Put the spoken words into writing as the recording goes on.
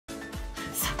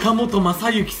坂本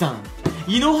昌之さん、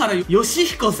井ノ原快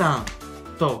彦さん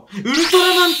と、ウルト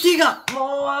ラマンティガ、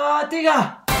もうティ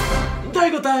ガ第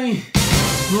5隊員、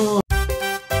もう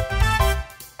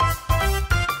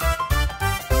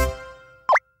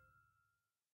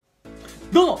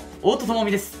どうも、大音智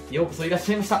海です。ようこそいらっし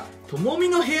ゃいました。ともみ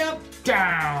の部屋、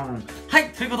ダウン。は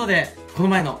い、ということで、この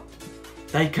前の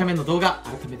第1回目の動画、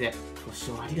改めてご視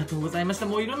聴ありがとうございました。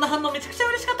もういろんな反応めちゃくちゃ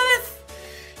嬉しかったです。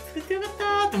作ってよかった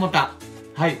ーって思った。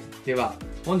はい、では、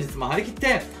本日も張り切っ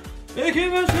て、いき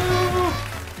ましょ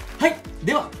う。はい、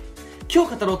では、今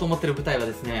日語ろうと思ってる舞台は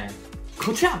ですね、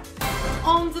こちら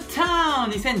On the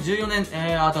Town 2014年、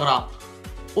だから、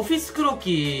オフィスクロ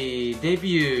キデ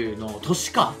ビューの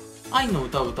年か。愛の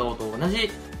歌を歌おうと同じ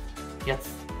やつ。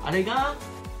あれが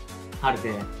春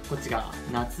で、こっちが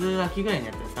夏秋ぐらいの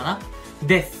やつですかな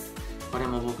です。これ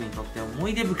も僕にとって思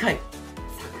い出深い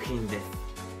作品です。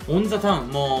オンザタウン、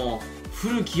もう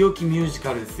古き良きミュージ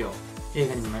カルですよ。映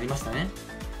画にもなりましたね。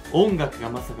音楽が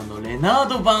まさかのレナー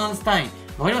ド・バーンスタイン。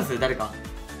わかります？誰か。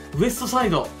ウエストサイ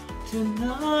ド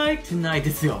Tonight Tonight で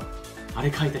すよ。あ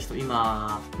れ書いた人、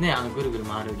今ね、ぐるぐる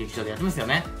回る劇場でやってますよ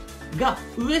ね。が、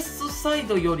ウエストサイ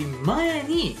ドより前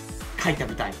に書いた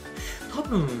舞台。多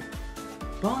分、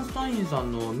バーンスタインさ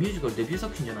んのミュージカルデビュー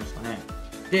作品じゃないですかね。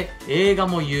で、映画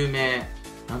も有名。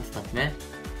なんて言ったってね。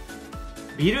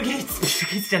ビル・ゲイツ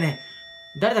じゃね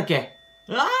え。誰だっけ？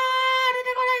出てこない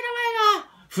名前が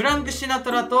フランク・シナ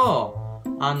トラと、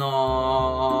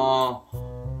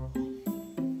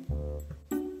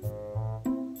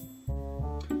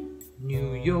ニ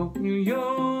ューヨ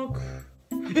ーク。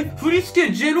振り付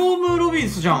けジェローム・ロビン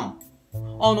スじゃん。ウ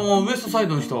エストサイ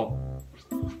ドの人。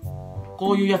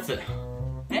こういうやつ。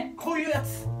こういうや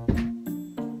つ。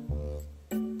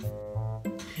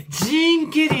ジー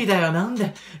ン・ケリーだよ。なん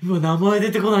で今名前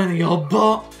出てこないのやっ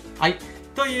ば。はい。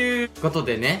ということ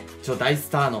でね、大ス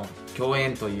ターの共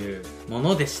演というも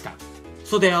のでした。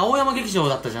そうで、青山劇場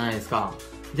だったじゃないですか。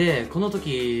で、この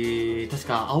時、確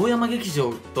か青山劇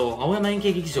場と青山円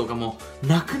形劇場がもう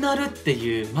なくなるって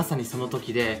いう、まさにその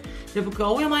時で、僕、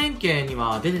青山円形に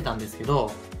は出てたんですけど、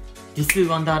ディス・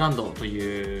ワンダーランドと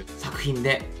いう作品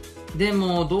で、で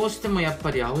もどうしてもやっ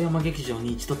ぱり青山劇場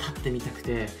に一度立ってみたく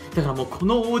て、だからもうこ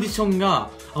のオーディションが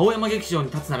青山劇場に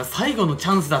立つなら最後のチ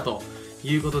ャンスだと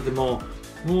いうことで、も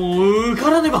う受か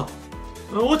らねば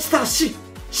落ちたら死っ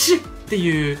て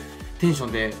いうテンショ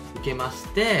ンで受けまし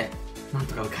て、なん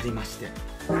とか受かりまして。で、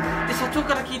社長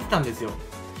から聞いてたんですよ。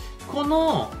こ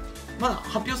の、まだ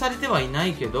発表されてはいな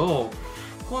いけど、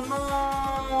こ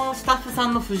のスタッフさ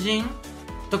んの夫人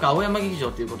とか青山劇場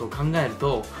っていうことを考える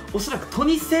と、おそらくト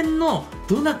ニセンの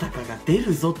どなたかが出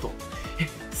るぞと。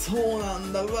そうな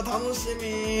んだ、うわ、楽しみ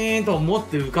ーと思っ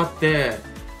て受かって、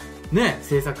ね、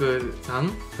制作さ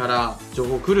んから情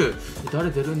報来る。誰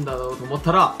出るんだろうと思っ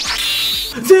たら、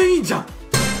全員じゃん！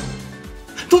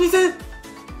トニセン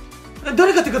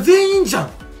誰かっていうか全員じゃんっ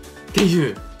てい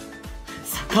う、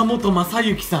坂本昌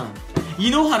之さん、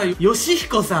井ノ原快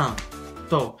彦さん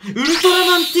と、ウルトラ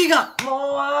マンティガ、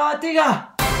もうティ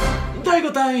ガ第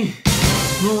5隊員、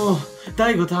もう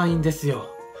第5隊員ですよ。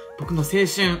僕の青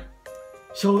春、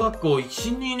小学校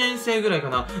 1,2 年生ぐらいか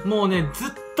な。もうね、ずっ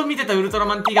と見てたウルトラ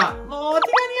マンティガ、もうティガに会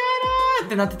えるっ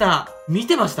てなってた。見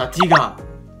てましたティガ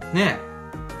ね。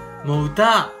もう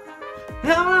歌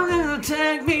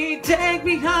Take me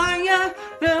higher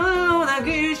抱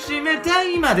きしめた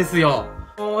今ですよ。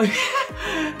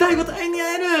第5隊に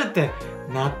会えるって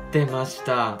なってまし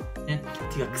たね。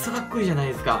ティガクソかっこいいじゃない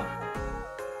ですか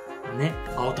ね。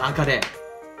青と赤で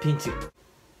ピンチ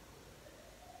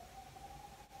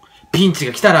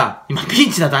が来たら、今ピ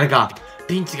ンチだ誰か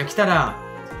ピンチが来たら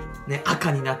ね、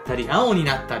赤になったり青に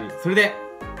なったり、それで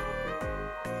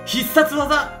必殺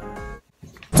技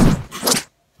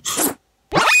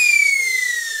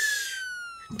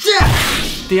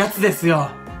ってやつですよ。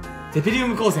ゼペリウ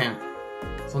ム光線。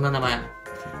そんな名前。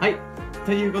はい。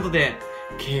ということで、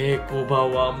稽古場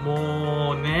は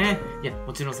もうね、いや、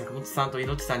もちろん坂本さんと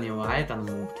猪木さんに会えたの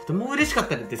もとても嬉しかっ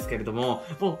たですけれども、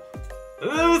も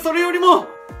う、それよりも、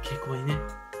稽古場にね、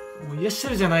もういらっしゃ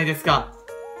るじゃないですか。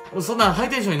もうそんなハイ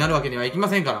テンションになるわけにはいきま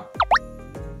せんから。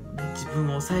自分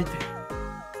を抑えて、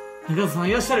中田さん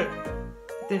いらっしゃる。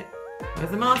で、おはようご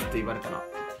ざいますって言われたら、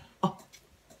おはよ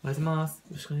うございます。よ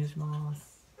ろしくお願いします。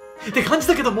って感じ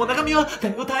だけど、もう中身は、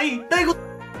第5っ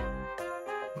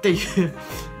ていう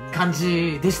感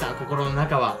じでした、心の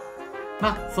中は。ま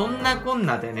あ、そんなこん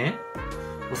なでね、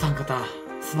お三方、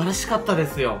素晴らしかったで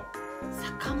すよ。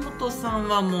坂本さん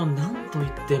はもう何と言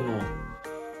っても、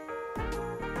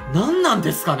何なん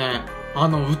ですかね、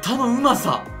歌のうま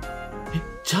さ。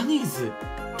ジャニーズ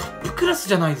トップクラス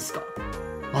じゃないですか。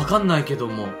わかんないけど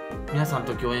も、皆さん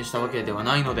と共演したわけでは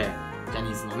ないので、ジャ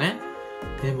ニーズのね。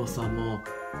でもさ、もう、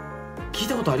聞い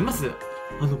たことあります？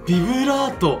ビブラ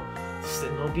ート。そして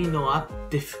伸びのあっ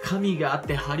て、深みがあっ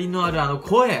て、張りのある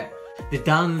声。で、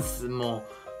ダンスも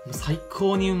最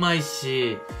高にうまい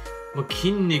し、もう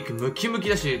筋肉ムキムキ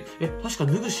だし、確か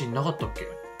脱ぐシーンなかったっけ？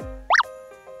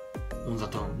オンザ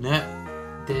タウンね。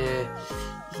で、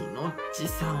いのっち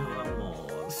さんはも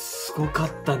う、すごかっ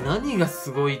た。何が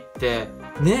すごいって、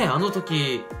ねえ、あの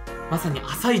時、まさに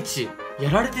朝一、や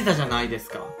られてたじゃないです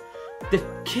か。で、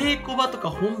稽古場とか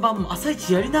本番も朝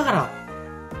一やりながら、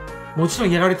もちろ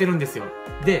んやられてるんですよ。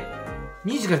で、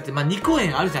ミュージカルって、2公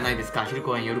演あるじゃないですか。昼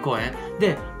公演、夜公演。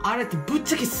で、あれってぶっ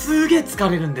ちゃけすげえ疲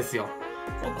れるんですよ。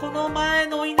この前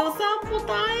のイノさんも大変だ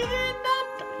っ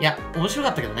た。いや、面白か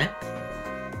ったけどね。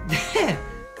で、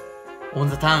オン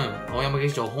ザタウン、青山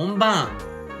劇場本番、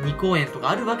2公演とか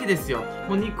あるわけですよ。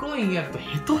もう2公演やると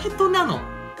ヘトヘトなの。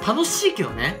楽しいけど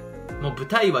ね。もう舞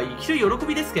台は生きる喜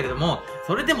びですけれども、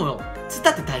それでも、つっ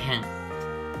たって大変。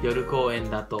夜公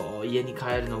演だと家に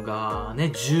帰るのが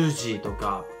ね、10時と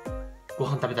か、ご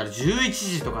飯食べたら11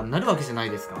時とかになるわけじゃな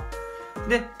いですか。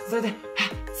で、それで、疲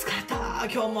れた、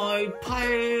今日もいっぱ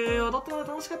い踊ったの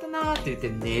楽しかったなーって言って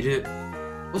寝る。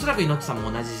おそらくいのっちさん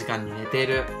も同じ時間に寝て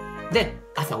る。で、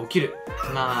朝起きる。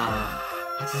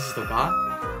8時とか、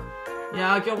い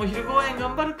やー今日も昼公演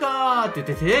頑張るかーって言っ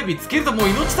てテレビつけるともう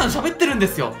いのっちさん喋ってるんで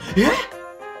すよ。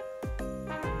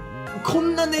こ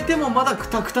んな寝てもまだク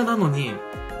タクタなのに、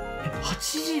8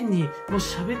時にもう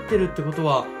喋ってるってこと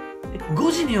は、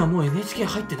5時にはもう NHK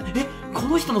入ってた。こ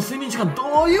の人の睡眠時間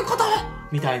どういうこと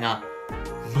みたいな、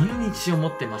毎日思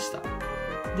ってました。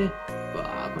で、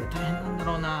わーこれ大変なんだ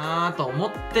ろうなーと思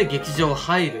って劇場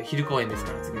入る。昼公演です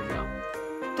から、次の日は。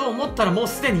と思ったらもう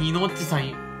すでにいのっちさん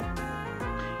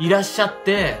いらっしゃっ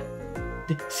て、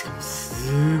で、しかも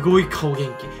すごい顔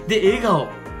元気。で、笑顔。う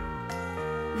わ、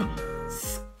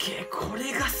すっげえ、こ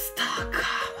れがスターか。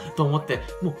と思って、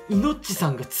もう、いのっちさ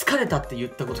んが疲れたって言っ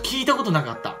たこと聞いたことな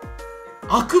かった。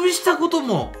あくびしたこと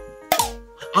も、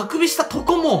あくびしたと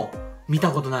こも見た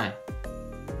ことない。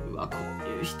うわ、こう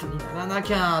いう人にならな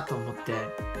きゃーと思って。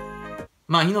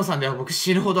いのさんでは僕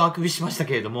死ぬほどあくびしました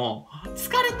けれども、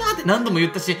疲れたって何度も言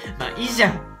ったし、いいじゃ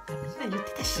ん。みんな言っ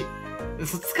てたし。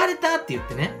疲れたって言っ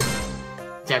てね。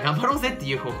じゃあ頑張ろうぜって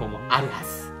いう方法もあるは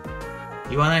ず。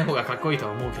言わない方がかっこいいと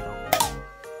は思うけど。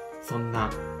そんな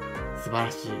素晴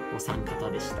らしいお三方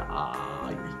でした。いの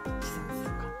っちさんすご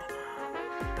かっ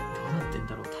たな。どうなってん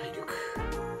だろう、体力。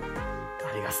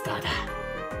あれがスターだ。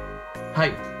は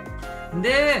い。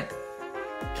で、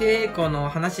稽古の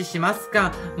話します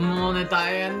か。もうね、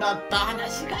大変だった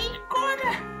話が一個ある。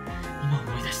今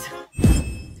思い出しても。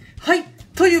はい。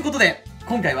ということで、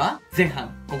今回は前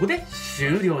半、ここで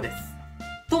終了です。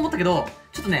と思ったけど、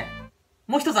ちょっとね、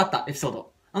もう一つあったエピソー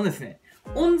ド。ですね、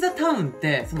オンザタウンっ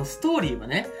て、そのストーリーは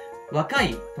ね、若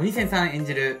いトニセンさん演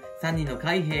じる3人の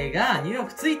海兵がニューヨー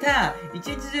ク着いた、一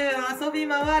日中遊び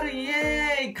回る、イ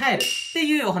エーイ帰るって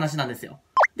いうお話なんですよ。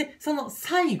で、その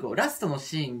最後、ラストの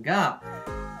シーンが、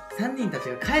3人たち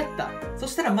が帰った。そ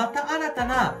したらまた新た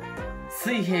な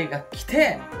水兵が来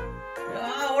て、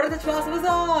俺たちも遊ぶぞ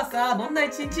ー、さあ、どんな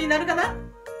一日になるかな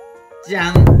じ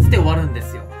ゃんつって終わるんで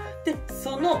すよ。で、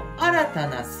その新た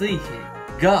な水兵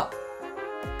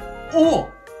を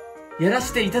やら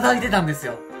せていただいてたんです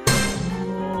よ。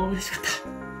もう、嬉しかっ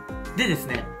た。でです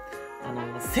ね、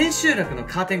千秋楽の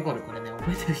カーテンコール、これね、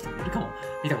覚えてる人もいるかも。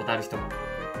見たことある人も。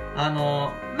カ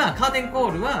ーテンコ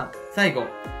ールは、最後、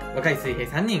若い水兵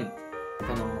3人、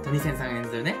トニセンさん演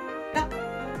ずるね、が、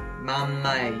真ん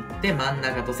前行って、真ん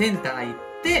中とセンター行っ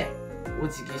て、お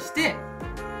辞儀して、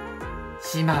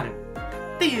閉まる。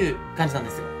っていう感じなんで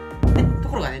すよ。で、と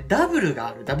ころがね、ダブルが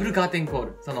ある。ダブルカーテンコー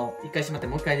ル。一回閉まって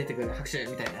もう一回出てくる拍手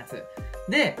みたいなやつ。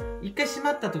で、一回閉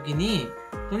まった時に、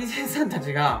トニセンさんた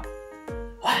ちが、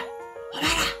おいお前ら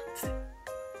つっ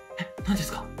て。何で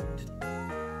すか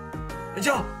じ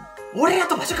ゃあ、俺ら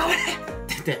と場所変われって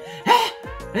言っ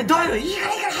て、どういういいか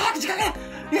ら早く時間が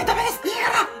ダメですいい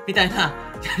からみたいな、や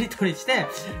りとりして、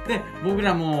で、僕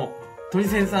らも、トニ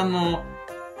センさんの、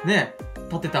ね、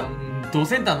立ってた、ド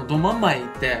センターのど真ん前行っ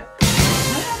て、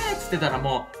つってたら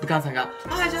もう、武漢さんが、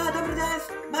はい、じゃあダブルで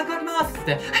す幕開きますつっ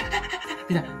て、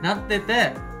みたいな、なって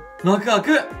て、幕開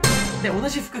くで、同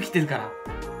じ服着てるから、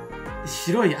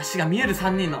白い足が見える3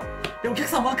人の。で、お客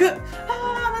さん幕また元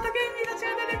気たちが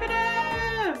出てくる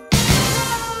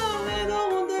おめでとう、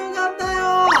ほんとよかった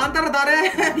よあんたら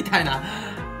誰みたいな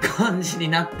感じに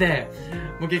なって、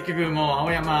もう結局もう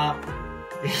青山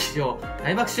劇場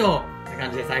大爆笑って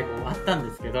感じで最後終わったん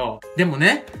ですけど、でも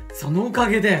ね、そのおか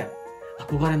げで、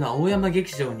憧れの青山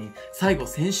劇場に最後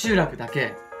千秋楽だ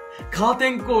け、カーテ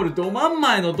ンコールど真ん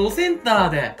前のドセンター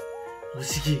で、お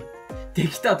辞儀で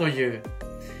きたという、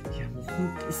いやもう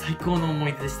本当に最高の思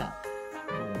い出でした。もう、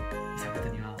伊坂方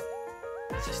には、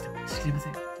感謝してもしきれませ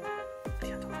ん。あ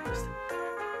りがとうございました。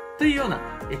というような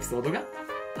エピソードが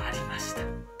ありました。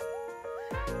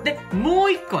で、も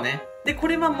う一個ね。で、こ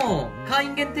れはもう会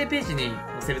員限定ページに載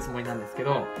せるつもりなんですけ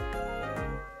ど、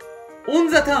オン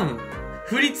ザタウン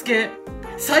振り付け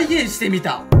再現してみ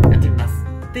たやってみます。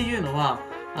っていうのは、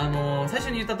最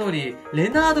初に言った通り、レ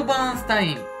ナード・バーンスタ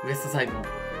イン、ウエストサイドの、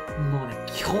もうね、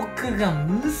曲が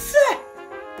むず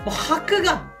い！もう拍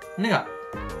が、目が、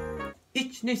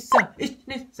1、2、3、1、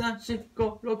2、3、4、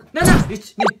5、6、7、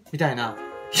1、2、みたいな、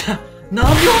いや、何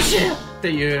拍子って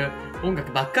いう音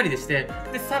楽ばっかりでして、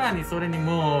で、さらにそれに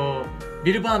もう、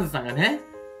ビル・バーンズさんがね、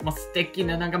もう素敵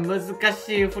ななんか難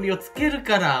しい振りをつける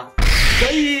から、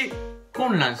大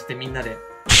混乱してみんなで。で、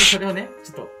それをね、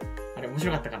ちょっと、あれ面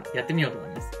白かったからやってみようと思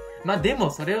います。まあで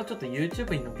もそれをちょっと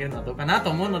YouTube に載っけるのはどうかなと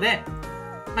思うので、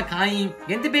まあ会員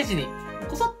限定ページに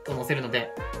こそっと載せるの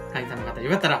で、会員さんの方よ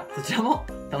かったらそちらも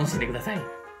楽しんでください。っ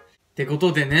てこ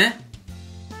とでね、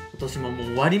今年ももう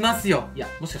終わりますよ。いや、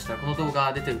もしかしたらこの動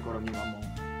画出てる頃にはも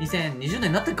う2020年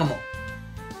になってるかも。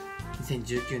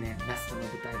2019年ラストの舞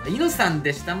台はイノサン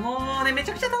でした。もうね、め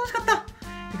ちゃくちゃ楽しかった。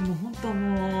もう本当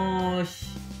もう、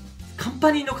カン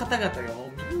パニーの方々が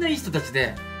もうみんないい人たち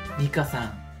で、ミカさ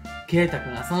ん、ケイタく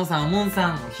ん、浅野さん、アモン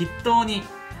さんを筆頭に、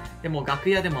でも楽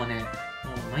屋でもね、も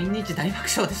う毎日大爆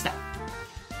笑でした。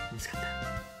楽しかっ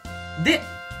た。で、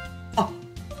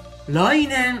来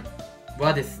年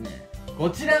はですね、こ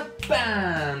ちら、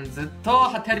バーンずっと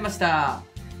貼ってありました。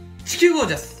地球ゴー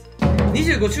ジャス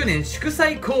25周年祝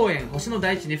祭公演、星の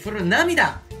大地に降る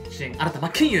涙、主演、新田真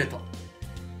剣佑と、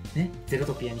ね、ゼロ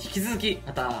トピアに引き続き、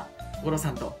また、五郎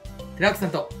さんと、寺脇さ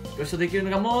んとご一緒できるの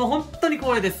がもう本当に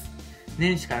光栄です。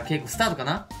年始から稽古スタートか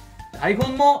な。台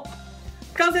本も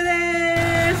完成で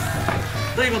ー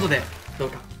す。ということで、どう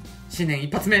か新年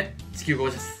一発目地球ゴ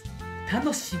ージャス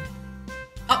楽しみ。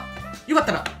よかっ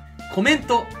たらコメン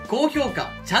ト、高評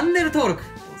価、チャンネル登録ど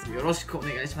うぞよろしくお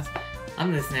願いします。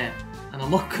ですね、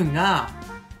もっくんが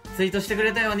ツイートしてく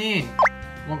れたように、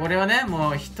もうこれはね、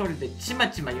もう一人でちま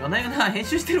ちま夜な夜な編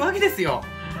集してるわけですよ。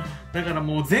だから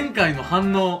もう前回の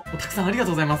反応たくさんありがと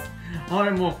うございます。あ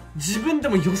れもう自分で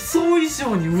も予想以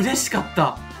上に嬉しかっ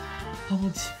た。もう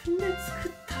自分で作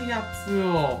ったやつ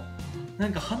をな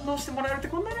んか反応してもらえるって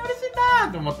こんなに嬉しいん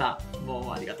だと思った。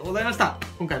もうありがとうございました。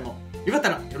今回もよかった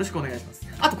らよろしくお願いします。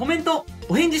あとコメント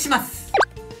お返事します。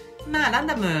まあラン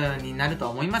ダムになると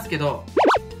は思いますけど、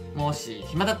もし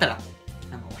暇だったら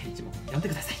お返事も読んで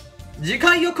ください。次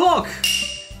回予告。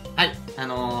はい、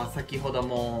先ほど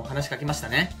も話しかけました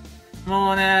ね。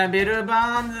もうね、ビル・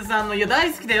バーンズさんの、いや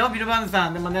大好きだよビル・バーンズさ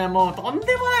ん。でもね、もうとん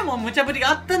でもないもう無茶ぶりが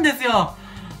あったんですよ。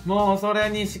もうそれ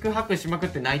に四苦八苦しまくっ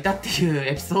て泣いたっていう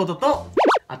エピソードと、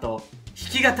あと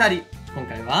弾き語り、今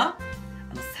回は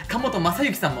坂本昌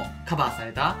行さんもカバーさ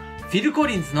れたフィル・コ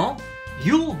リンズの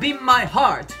You'll Be My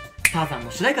Heart、 ターザン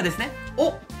の主題歌ですね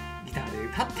をギターで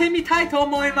歌ってみたいと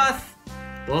思います。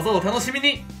どうぞお楽しみ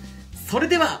に。それ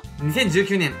では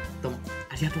2019年どうも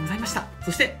ありがとうございました。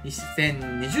そして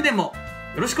2020年も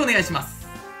よろしくお願いします。